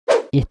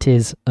It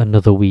is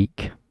another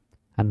week,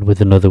 and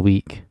with another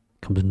week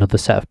comes another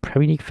set of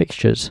Premier League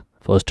fixtures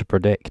for us to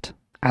predict,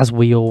 as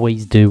we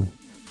always do.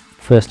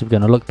 First, we're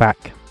going to look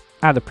back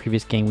at the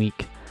previous game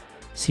week,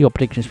 see what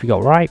predictions we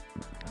got right,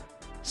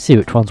 see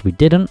which ones we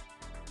didn't,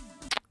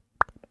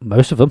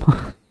 most of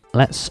them.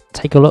 Let's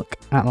take a look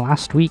at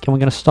last week, and we're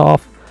going to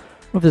start off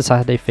with the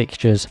Saturday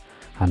fixtures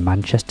and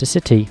Manchester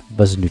City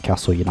versus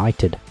Newcastle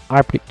United.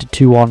 I predicted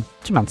 2-1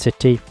 to Man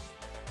City,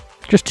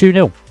 just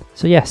 2-0.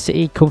 So yeah,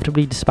 City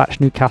comfortably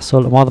dispatched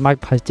Newcastle, and while the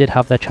Magpies did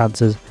have their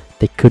chances,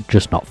 they could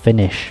just not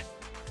finish.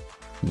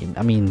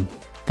 I mean,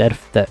 they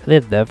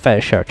had their fair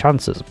share of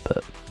chances,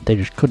 but they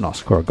just could not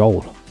score a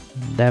goal.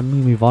 Then we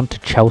move on to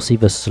Chelsea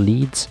versus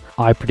Leeds.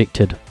 I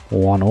predicted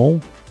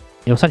 1-1.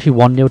 It was actually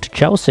 1-0 to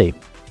Chelsea.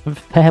 And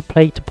fair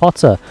play to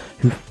Potter,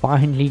 who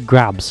finally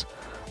grabs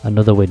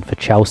another win for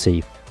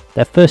Chelsea.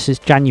 Their first since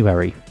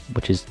January,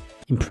 which is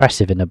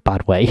impressive in a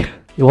bad way.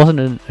 It wasn't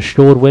an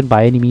assured win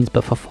by any means,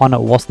 but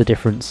Fofana was the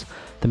difference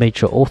that made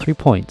sure all 3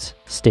 points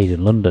stayed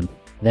in London.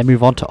 Then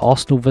move on to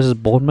Arsenal versus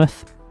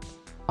Bournemouth.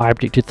 I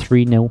predicted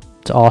 3-0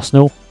 to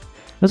Arsenal.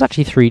 It was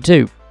actually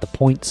 3-2. The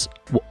points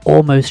were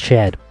almost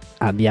shared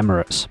at the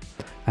Emirates,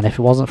 and if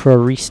it wasn't for a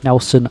Reece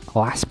Nelson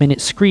last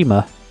minute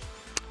screamer,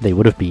 they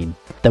would have been.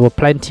 There were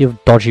plenty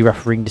of dodgy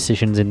refereeing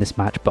decisions in this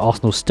match, but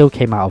Arsenal still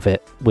came out of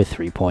it with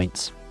 3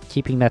 points,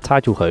 keeping their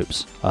title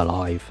hopes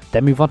alive.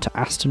 Then move on to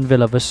Aston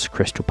Villa versus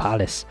Crystal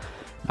Palace.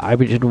 I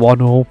predicted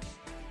 1-0.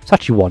 It's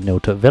actually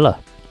 1-0 to Villa.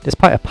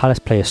 Despite a Palace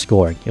player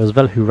scoring, it was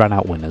Villa who ran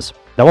out winners.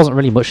 There wasn't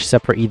really much to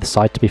separate either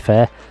side, to be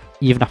fair,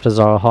 even after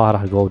Zaha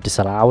had a goal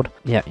disallowed.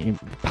 Yeah,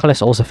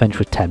 Palace also finished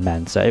with 10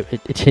 men, so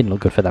it didn't look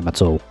good for them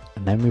at all.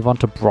 And then move on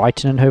to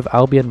Brighton and Hove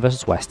Albion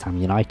versus West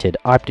Ham United.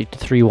 I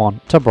predicted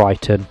 3-1 to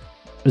Brighton.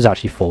 It was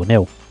actually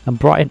 4-0. And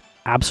Brighton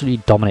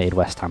absolutely dominated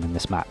West Ham in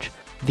this match.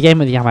 The game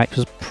at the Amex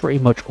was pretty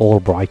much all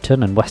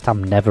Brighton, and West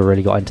Ham never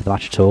really got into the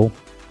match at all.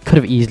 Could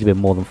have easily been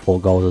more than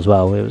 4 goals as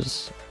well. It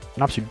was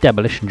an absolute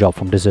demolition job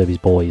from De Zerbi's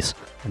boys.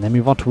 And then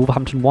move on to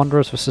Wolverhampton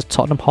Wanderers versus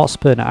Tottenham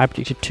Hotspur. Now I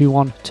predicted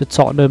 2-1 to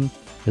Tottenham.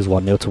 It was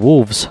 1-0 to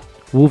Wolves.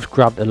 Wolves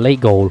grabbed a late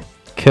goal,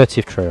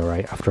 courtesy of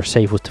Traore, after a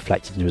save was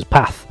deflected into his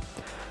path.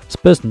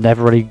 Spurs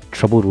never really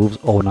troubled Wolves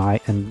all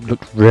night and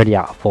looked really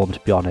out of form, to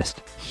be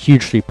honest.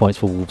 Huge 3 points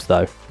for Wolves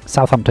though.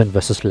 Southampton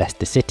versus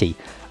Leicester City.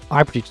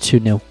 I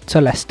predicted 2-0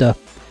 to Leicester.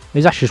 It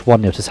was actually just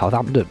 1-0 to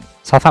Southampton.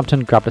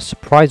 Southampton grabbed a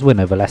surprise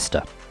win over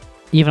Leicester,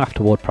 even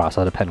after Ward-Prowse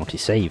had a penalty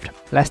saved.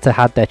 Leicester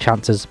had their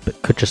chances but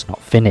could just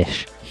not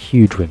finish.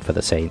 Huge win for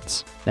the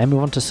Saints. Then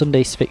move on to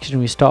Sunday's fixture,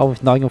 and we start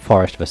with Nottingham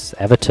Forest versus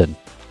Everton.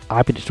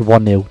 I predicted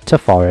 1-0 to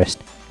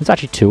Forest. It's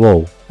actually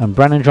 2-2, and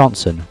Brennan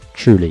Johnson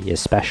truly is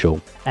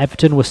special.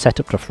 Everton was set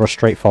up to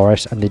frustrate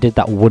Forest, and they did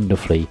that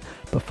wonderfully,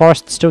 but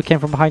Forest still came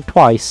from behind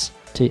twice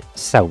to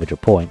salvage a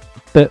point,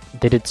 but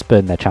they did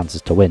spurn their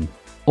chances to win.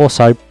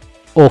 Also,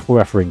 awful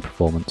refereeing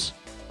performance.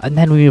 And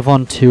then we move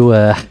on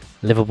to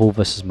Liverpool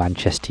versus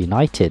Manchester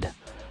United.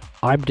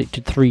 I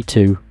predicted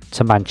 3-2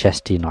 to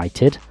Manchester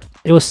United.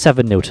 It was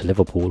 7-0 to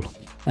Liverpool.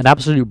 An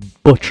absolute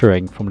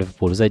butchering from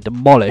Liverpool as they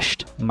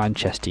demolished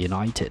Manchester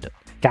United.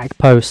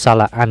 Gakpo,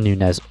 Salah and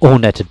Nunez all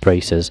netted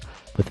braces,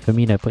 with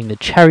Firmino putting the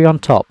cherry on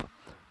top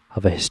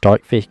of a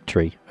historic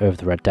victory over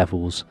the Red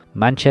Devils.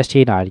 Manchester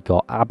United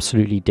got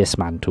absolutely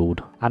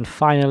dismantled. And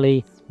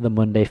finally, the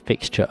Monday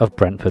fixture of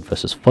Brentford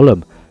versus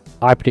Fulham.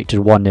 I predicted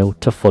 1-0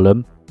 to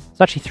Fulham.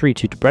 It's actually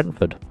 3-2 to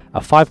Brentford.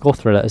 A 5-goal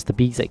thriller as the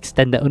Bees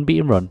extend their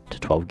unbeaten run to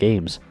 12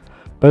 games.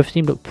 Both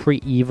teams look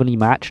pretty evenly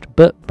matched,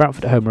 but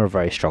Brentford at home are a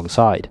very strong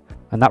side.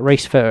 And that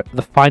race for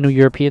the final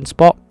European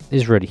spot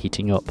is really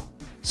heating up.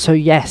 So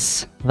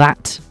yes,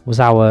 that was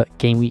our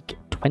Game Week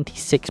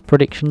 26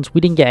 predictions.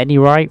 We didn't get any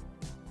right.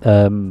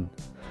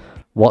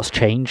 What's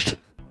changed?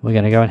 We're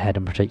going to go ahead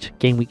and predict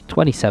Game Week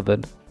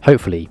 27.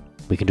 Hopefully,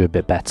 we can do a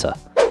bit better.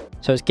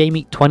 So it's Game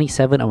Week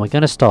 27, and we're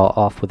going to start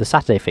off with the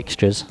Saturday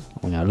fixtures.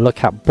 We're going to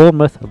look at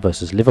Bournemouth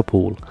versus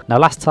Liverpool. Now,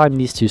 last time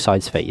these two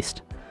sides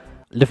faced,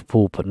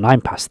 Liverpool put 9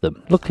 past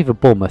them. Luckily for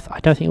Bournemouth, I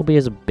don't think it'll be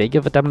as big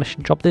of a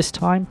demolition job this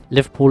time.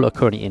 Liverpool are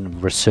currently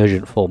in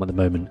resurgent form at the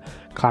moment,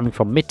 climbing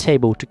from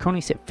mid-table to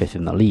currently sit 5th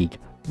in the league.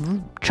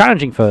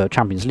 Challenging for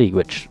Champions League,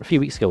 which a few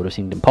weeks ago would have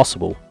seemed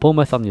impossible.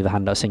 Bournemouth, on the other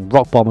hand, are sitting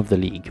rock bottom of the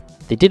league.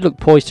 They did look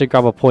poised to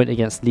grab a point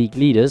against league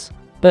leaders,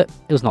 but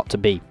it was not to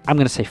be. I'm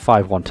going to say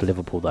 5-1 to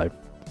Liverpool though.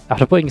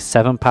 After putting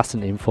 7 past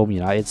an inform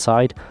United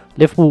side,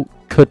 Liverpool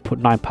could put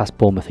 9 past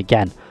Bournemouth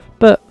again,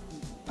 but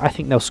I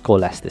think they'll score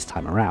less this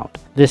time around.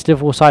 This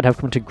Liverpool side have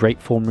come into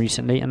great form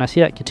recently, and I see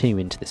that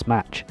continuing into this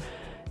match.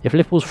 If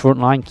Liverpool's front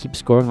line keeps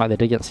scoring like they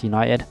did against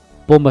United,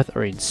 Bournemouth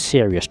are in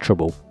serious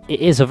trouble.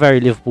 It is a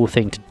very Liverpool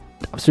thing to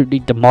absolutely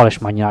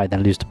demolish Man United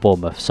then lose to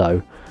Bournemouth,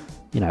 so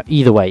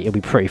either way it'll be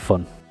pretty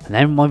fun. And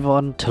then move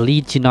on to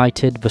Leeds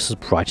United versus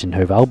Brighton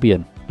Hove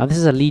Albion. Now this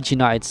is a Leeds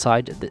United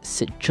side that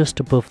sit just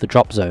above the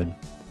drop zone,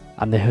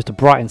 and they host a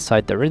Brighton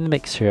side that are in the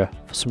mix here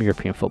for some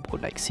European football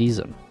next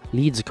season.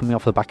 Leeds are coming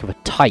off the back of a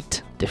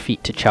tight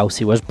defeat to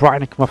Chelsea, whereas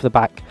Brighton are coming off the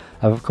back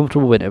of a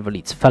comfortable win over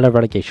Leeds' fellow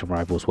relegation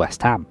rivals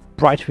West Ham.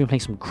 Brighton have been playing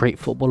some great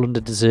football under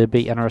De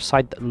Zerbi and are a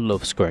side that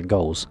loves scoring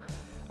goals,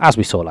 as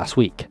we saw last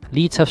week.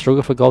 Leeds have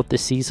struggled for goals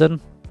this season,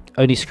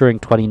 only scoring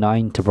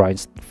 29 to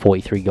Brighton's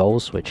 43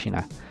 goals, which,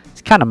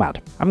 it's kind of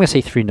mad. I'm going to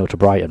say 3-0 to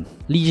Brighton.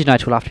 Leeds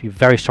United will have to be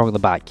very strong at the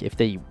back if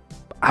they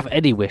have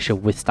any wish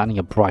of withstanding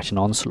a Brighton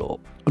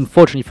onslaught.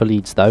 Unfortunately for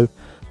Leeds though,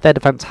 their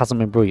defence hasn't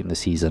been brilliant this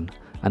season,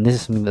 and this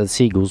is something that the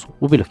Seagulls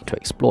will be looking to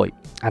exploit.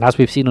 And as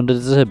we've seen under De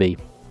Zerbi,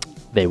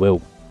 they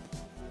will.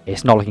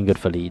 It's not looking good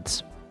for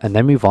Leeds. And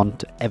then move on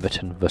to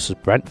Everton versus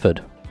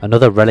Brentford.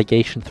 Another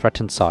relegation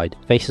threatened side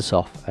faces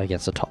off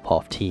against a top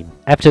half team.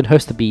 Everton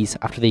host the Bees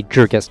after they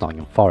drew against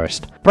Nottingham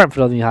Forest.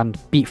 Brentford on the other hand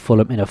beat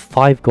Fulham in a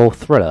 5-goal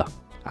thriller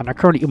and are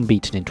currently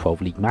unbeaten in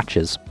 12 league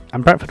matches.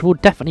 And Brentford will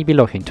definitely be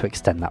looking to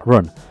extend that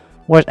run,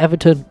 whereas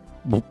Everton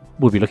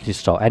will be looking to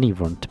start any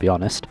run, to be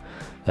honest,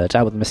 to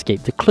help them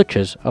escape the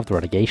clutches of the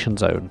relegation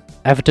zone.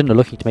 Everton are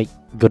looking to make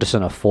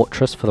Goodison a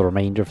fortress for the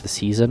remainder of the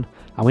season,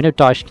 and we know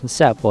Dyche can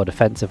set up well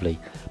defensively,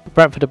 but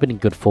Brentford have been in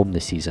good form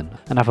this season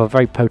and have a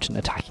very potent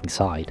attacking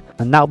side,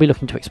 and that will be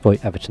looking to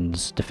exploit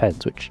Everton's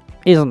defence, which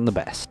isn't the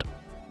best.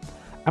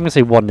 I'm going to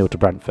say 1-0 to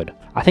Brentford.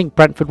 I think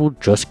Brentford will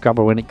just grab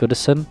a win at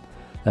Goodison.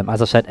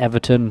 As I said,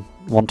 Everton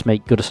want to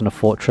make Goodison a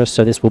fortress,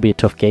 so this will be a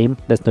tough game,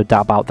 there's no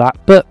doubt about that.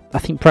 But I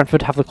think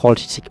Brentford have the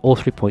quality to take all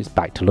 3 points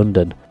back to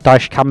London.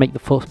 Dyche can make the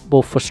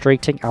football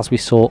frustrating, as we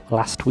saw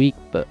last week,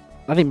 but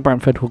I think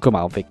Brentford will come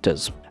out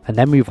victors. And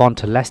then move on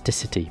to Leicester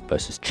City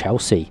versus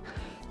Chelsea.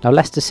 Now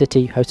Leicester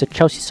City host a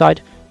Chelsea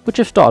side which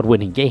have started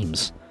winning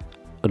games,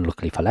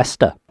 unluckily for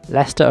Leicester.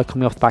 Leicester are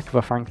coming off the back of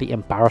a frankly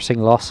embarrassing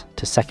loss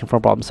to second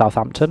from bottom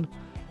Southampton.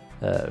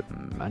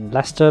 And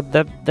Leicester,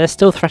 they're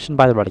still threatened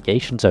by the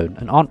relegation zone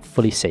and aren't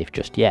fully safe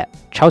just yet.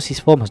 Chelsea's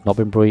form has not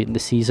been brilliant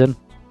this season,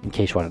 in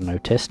case you hadn't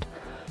noticed,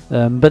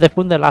 but they've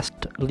won their last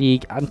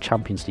League and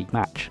Champions League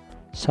match,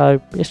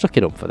 so it's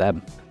looking up for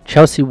them.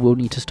 Chelsea will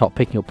need to stop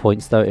picking up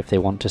points though if they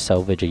want to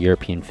salvage a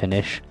European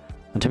finish,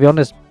 and to be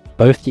honest,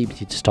 both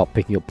teams need to stop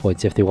picking up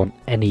points if they want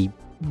any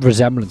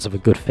resemblance of a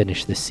good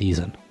finish this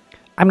season.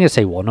 I'm going to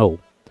say 1-0.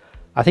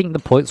 I think the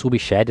points will be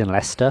shared in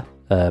Leicester.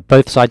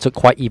 Both sides are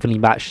quite evenly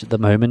matched at the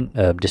moment,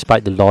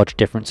 despite the large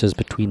differences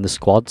between the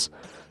squads.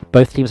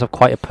 Both teams have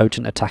quite a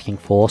potent attacking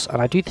force,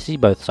 and I do see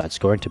both sides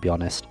scoring, to be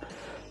honest.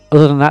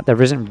 Other than that,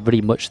 there isn't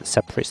really much that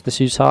separates the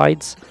two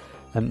sides.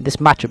 This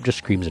matchup just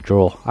screams a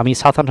draw. I mean,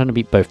 Southampton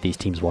beat both these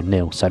teams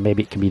 1-0, so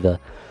maybe it can be the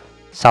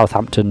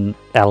Southampton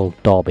L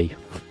Derby.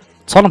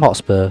 Tottenham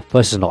Hotspur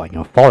versus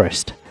Nottingham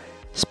Forest.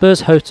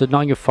 Spurs host a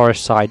Nottingham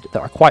Forest side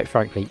that are quite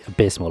frankly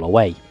abysmal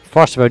away.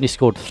 Forest have only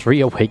scored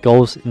 3 away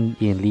goals in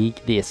the league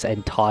this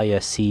entire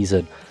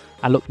season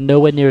and look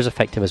nowhere near as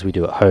effective as we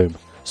do at home.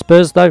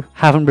 Spurs though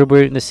haven't been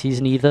brilliant this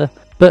season either,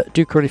 but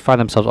do currently find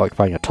themselves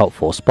occupying a top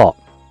 4 spot.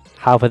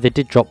 However, they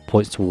did drop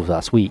points to Wolves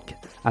last week,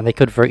 and they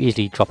could very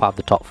easily drop out of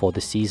the top 4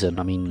 this season.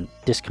 I mean,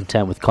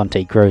 discontent with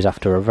Conte grows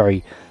after a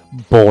very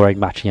boring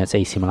match against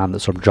AC Milan that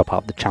sort of drop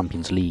out of the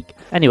Champions League.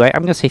 Anyway,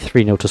 I'm going to say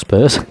 3-0 to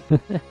Spurs.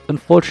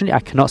 Unfortunately, I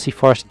cannot see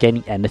Forest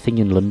gaining anything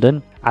in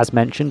London. As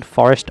mentioned,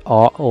 Forest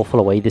are awful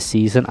away this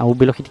season and will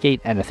be looking to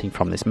gain anything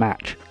from this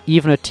match.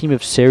 Even a team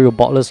of serial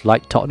bottlers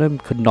like Tottenham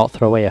could not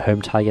throw away a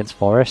home tie against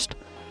Forest,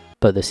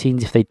 but the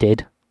scenes if they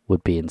did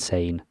would be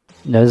insane.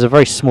 There's a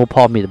very small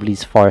part of me that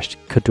believes Forest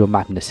could do a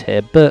madness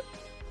here, but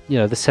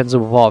the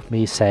sensible part of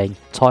me is saying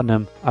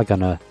Tottenham are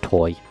going to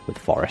toy with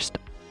Forest.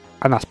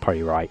 And that's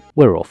probably right,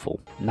 we're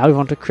awful. Now we're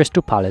on to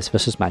Crystal Palace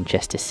versus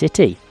Manchester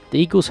City. The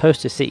Eagles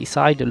host a City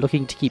side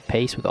looking to keep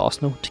pace with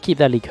Arsenal to keep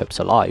their league hopes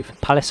alive.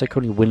 Palace are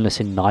currently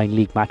winless in 9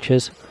 league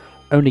matches,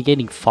 only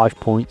gaining 5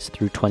 points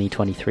through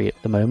 2023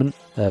 at the moment.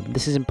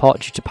 This is in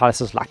part due to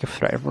Palace's lack of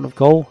threat in front of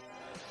goal,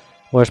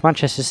 whereas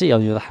Manchester City on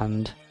the other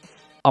hand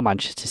are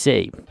Manchester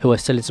City, who are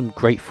still in some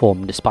great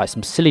form despite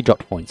some silly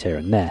dropped points here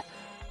and there.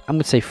 I'm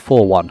going to say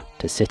 4-1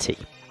 to City.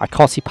 I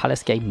can't see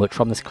Palace getting much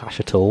from this clash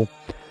at all.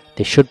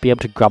 They should be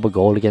able to grab a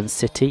goal against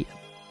City,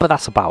 but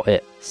that's about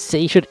it.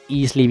 City should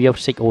easily be able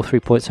to take all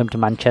 3 points home to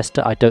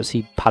Manchester. I don't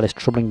see Palace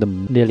troubling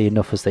them nearly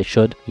enough as they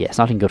should. Yeah, it's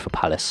nothing good for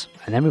Palace.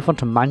 And then move on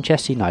to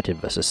Manchester United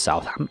versus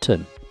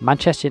Southampton.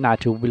 Manchester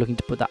United will be looking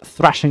to put that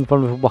thrashing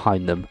from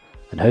behind them,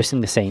 and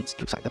hosting the Saints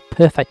looks like the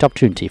perfect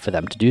opportunity for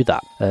them to do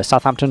that.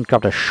 Southampton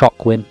grabbed a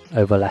shock win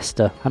over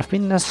Leicester and have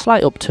been in a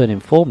slight upturn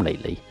in form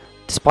lately.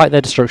 Despite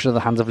their destruction at the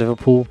hands of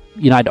Liverpool,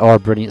 United are a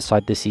brilliant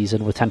side this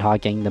season, with Ten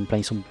Hag getting them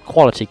playing some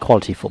quality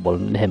football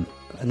in him,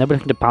 and they're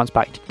looking to bounce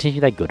back to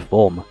continue their good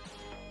form.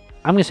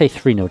 I'm going to say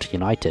 3-0 to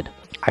United.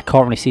 I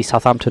can't really see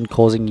Southampton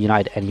causing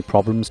United any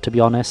problems, to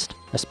be honest,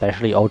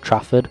 especially Old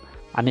Trafford,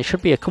 and it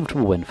should be a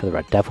comfortable win for the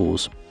Red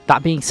Devils.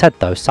 That being said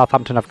though,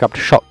 Southampton have grabbed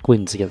shock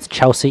wins against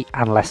Chelsea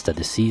and Leicester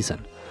this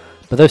season,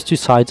 but those two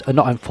sides are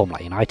not in form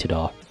like United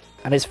are,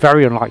 and it's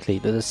very unlikely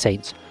that the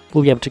Saints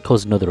will be able to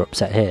cause another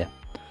upset here.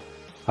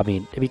 I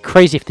mean, it'd be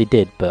crazy if they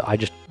did, but I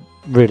just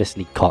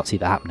realistically can't see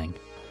that happening.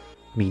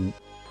 I mean,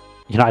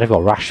 United have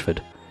got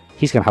Rashford.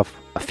 He's going to have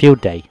a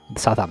field day in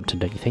Southampton,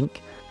 don't you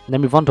think? And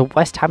then move on to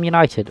West Ham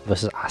United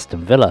versus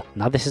Aston Villa.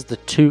 Now this is the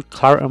two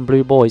claret and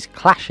blue boys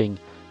clashing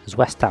as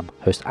West Ham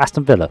host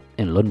Aston Villa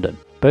in London.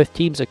 Both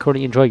teams are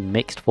currently enjoying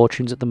mixed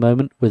fortunes at the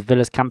moment, with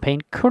Villa's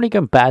campaign currently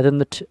going better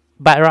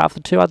out of the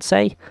two, I'd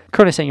say.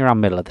 Currently sitting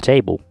around middle of the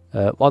table.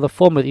 While the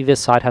form of either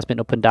side has been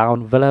up and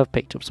down, Villa have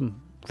picked up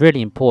some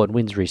really important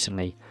wins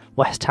recently.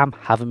 West Ham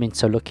haven't been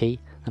so lucky,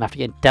 and after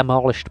getting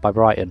demolished by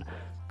Brighton,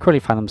 currently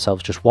find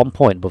themselves just 1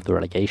 point above the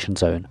relegation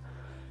zone.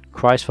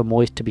 Cries for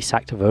Moyes to be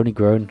sacked have only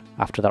grown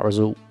after that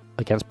result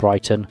against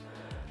Brighton,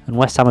 and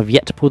West Ham have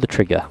yet to pull the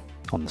trigger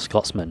on the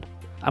Scotsman.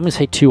 I'm going to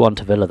say 2-1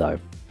 to Villa though.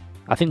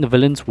 I think the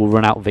Villains will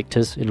run out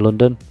victors in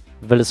London.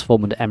 Villa's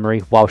form under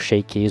Emery, while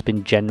shaky, has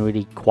been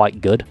generally quite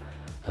good,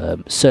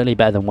 certainly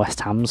better than West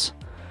Ham's.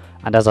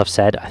 And as I've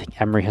said, I think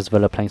Emery has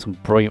Villa playing some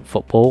brilliant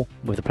football,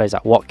 with the players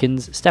like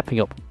Watkins stepping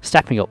up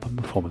and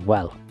performing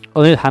well.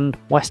 On the other hand,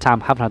 West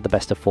Ham haven't had the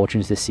best of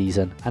fortunes this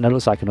season, and it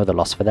looks like another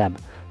loss for them.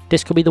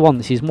 This could be the one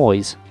that sees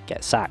Moyes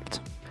get sacked.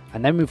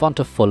 And then move on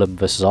to Fulham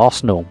versus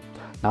Arsenal.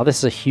 Now this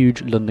is a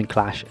huge London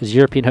clash, as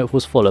European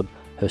hopefuls Fulham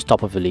host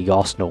top of the league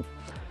Arsenal.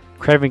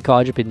 Craven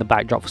Cottage have been the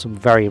backdrop for some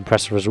very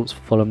impressive results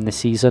for Fulham this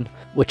season,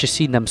 which has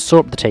seen them soar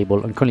up the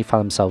table and currently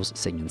find themselves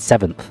sitting in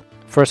 7th.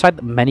 For a side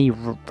that many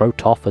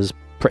wrote off as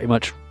pretty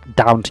much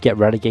down to get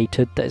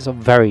relegated, that is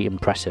very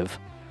impressive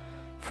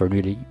for a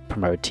newly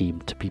promoted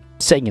team to be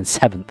sitting in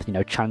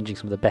 7th, challenging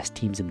some of the best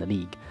teams in the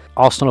league.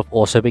 Arsenal have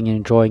also been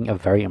enjoying a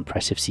very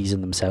impressive season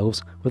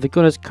themselves, with the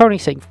Gunners currently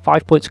sitting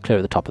 5 points clear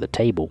at the top of the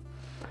table.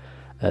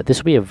 This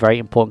will be a very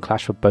important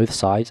clash for both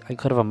sides and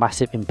could have a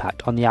massive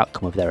impact on the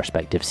outcome of their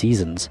respective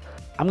seasons.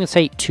 I'm going to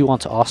say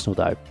 2-1 to Arsenal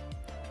though.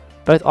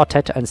 Both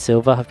Arteta and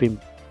Silva have been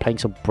playing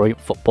some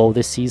brilliant football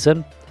this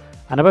season,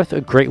 and are both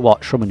a great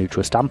watch from a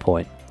neutral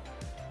standpoint.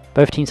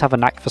 Both teams have a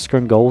knack for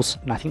scoring goals,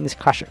 and I think this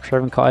clash at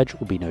Craven Cottage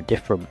will be no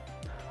different.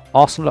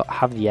 Arsenal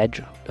have the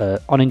edge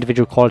on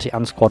individual quality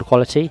and squad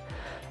quality,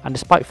 and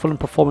despite Fulham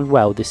performing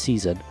well this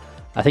season,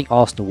 I think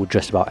Arsenal will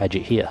just about edge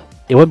it here.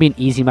 It won't be an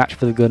easy match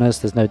for the Gunners,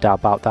 there's no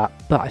doubt about that,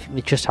 but I think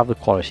they just have the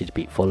quality to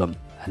beat Fulham.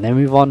 And then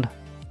move on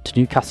to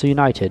Newcastle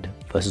United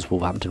versus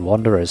Wolverhampton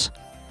Wanderers.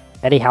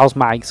 Eddie Howe's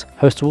Mags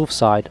host a Wolves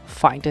side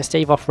fighting to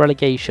stave off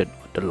relegation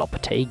under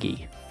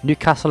Lopetegui.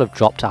 Newcastle have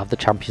dropped out of the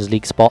Champions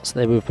League spots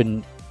that they've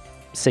been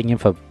singing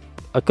for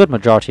a good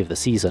majority of the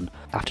season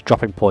after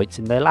dropping points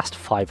in their last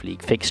 5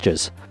 league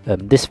fixtures.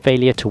 This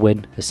failure to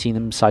win has seen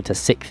them side to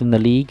 6th in the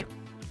league,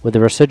 with the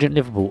resurgent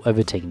Liverpool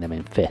overtaking them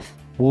in 5th.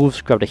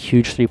 Wolves grabbed a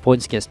huge 3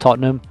 points against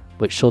Tottenham,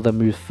 which saw them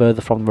move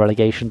further from the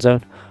relegation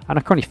zone, and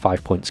are currently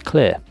 5 points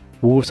clear.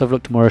 Wolves have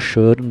looked more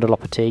assured under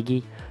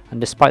Lopetegui,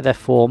 and despite their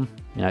form,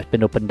 it's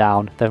been up and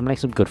down, they've been playing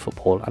some good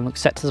football and look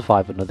set to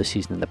survive another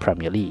season in the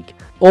Premier League.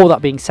 All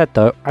that being said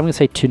though, I'm going to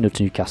say 2-0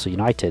 to Newcastle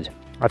United.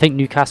 I think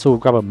Newcastle will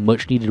grab a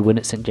much needed win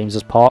at St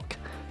James's Park.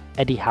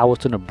 Eddie Howe's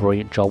done a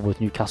brilliant job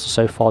with Newcastle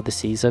so far this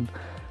season,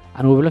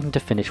 and will be looking to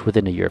finish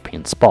within a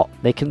European spot.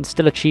 They can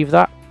still achieve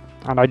that,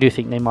 and I do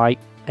think they might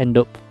end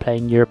up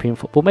playing European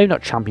football, maybe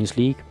not Champions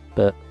League,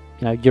 but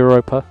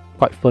Europa,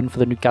 quite fun for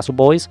the Newcastle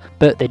boys,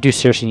 but they do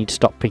seriously need to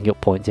stop picking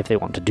up points if they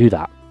want to do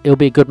that. It'll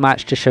be a good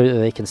match to show that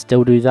they can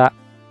still do that,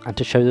 and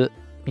to show that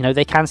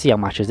they can see out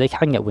matches, they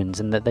can get wins,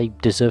 and that they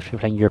deserve to be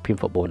playing European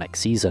football next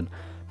season.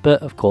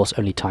 But of course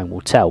only time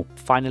will tell.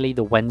 Finally,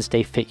 the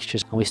Wednesday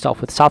fixtures, and we start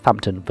off with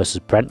Southampton versus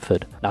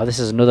Brentford. Now this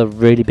is another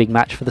really big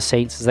match for the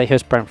Saints as they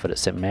host Brentford at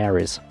St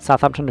Mary's.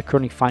 Southampton are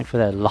currently fighting for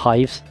their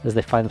lives as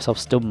they find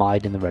themselves still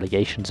mired in the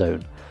relegation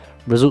zone.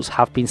 Results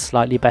have been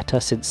slightly better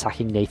since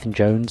sacking Nathan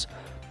Jones,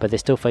 but they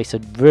still face a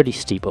really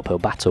steep uphill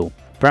battle.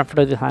 Brentford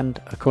on the other hand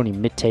are currently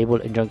mid-table,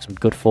 enjoying some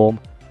good form,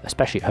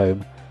 especially at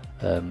home,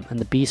 and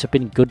the Bees have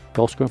been in good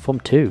goal scoring form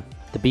too.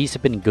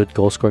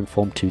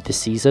 This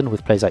season,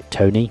 with players like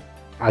Toney,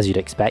 as you'd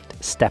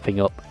expect, stepping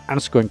up and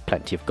scoring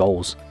plenty of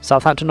goals.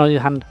 Southampton on the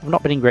other hand have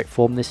not been in great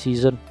form this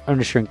season,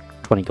 only scoring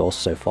 20 goals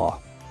so far.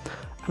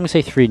 I'm going to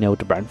say 3-0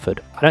 to Brentford.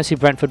 I don't see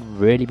Brentford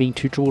really being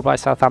too troubled by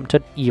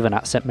Southampton, even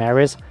at St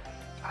Mary's.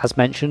 As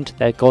mentioned,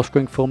 their goal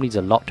scoring form leaves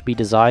a lot to be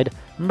desired,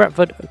 and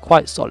Brentford are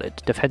quite solid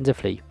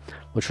defensively,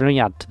 which will only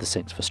add to the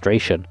Saints'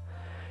 frustration.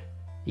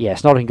 Yeah,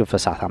 it's not looking good for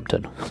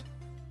Southampton.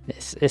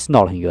 it's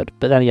not looking good,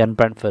 but then again,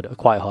 Brentford are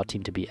quite a hard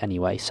team to beat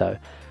anyway, so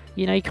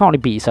you can't really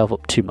beat yourself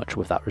up too much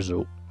with that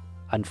result.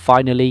 And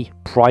finally,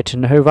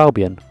 Brighton and Hove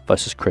Albion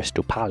versus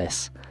Crystal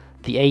Palace.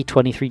 The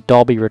A23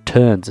 derby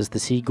returns as the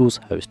Seagulls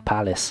host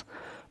Palace.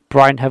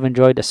 Brighton have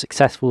enjoyed a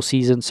successful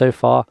season so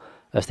far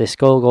as they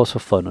score goals for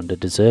fun under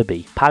De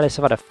Zerbi. Palace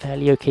have had a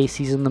fairly okay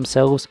season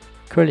themselves,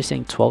 currently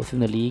sitting 12th in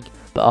the league,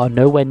 but are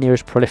nowhere near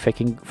as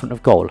prolific in front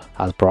of goal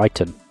as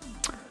Brighton.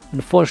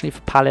 Unfortunately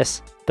for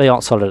Palace, they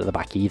aren't solid at the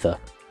back either,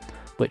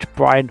 which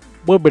Brighton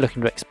will be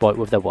looking to exploit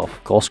with their wealth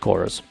of goal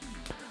scorers.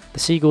 The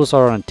Seagulls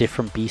are on a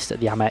different beast at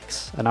the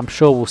Amex, and I'm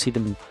sure we'll see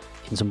them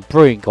in some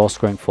brilliant goal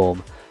scoring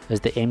form as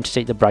they aim to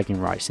take the bragging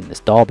rights in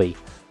this derby.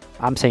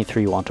 I'm saying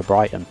 3-1 to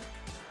Brighton.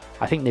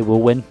 I think they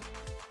will win.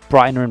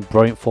 Brighton are in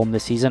brilliant form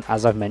this season,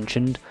 as I've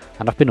mentioned,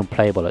 and have been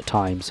unplayable at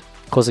times,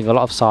 causing a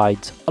lot of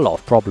sides a lot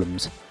of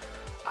problems.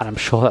 and I'm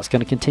sure that's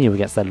going to continue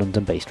against their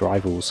London-based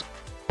rivals.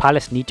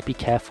 Palace need to be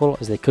careful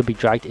as they could be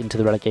dragged into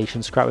the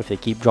relegation scrap if they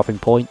keep dropping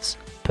points.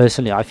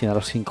 Personally, I think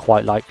that's looking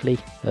quite likely.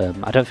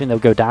 I don't think they'll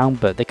go down,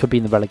 but they could be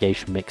in the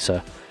relegation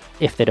mixer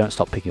if they don't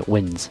stop picking up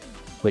wins,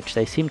 which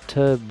they seem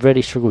to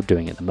really struggle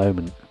doing at the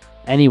moment.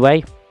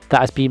 Anyway,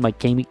 that has been my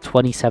Game Week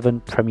 27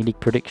 Premier League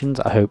predictions.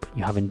 I hope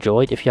you have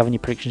enjoyed. If you have any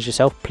predictions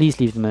yourself, please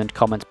leave them in the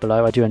comments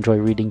below. I do enjoy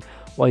reading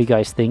what you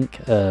guys think,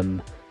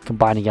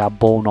 combining our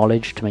ball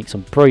knowledge to make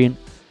some brilliant,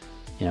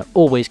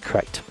 always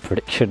correct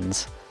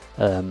predictions.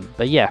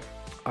 But yeah,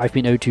 I've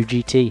been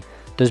O2GT.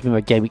 Those have been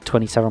my Game Week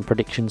 27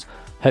 predictions.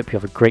 Hope you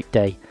have a great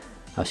day.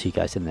 I'll see you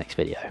guys in the next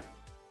video.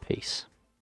 Peace.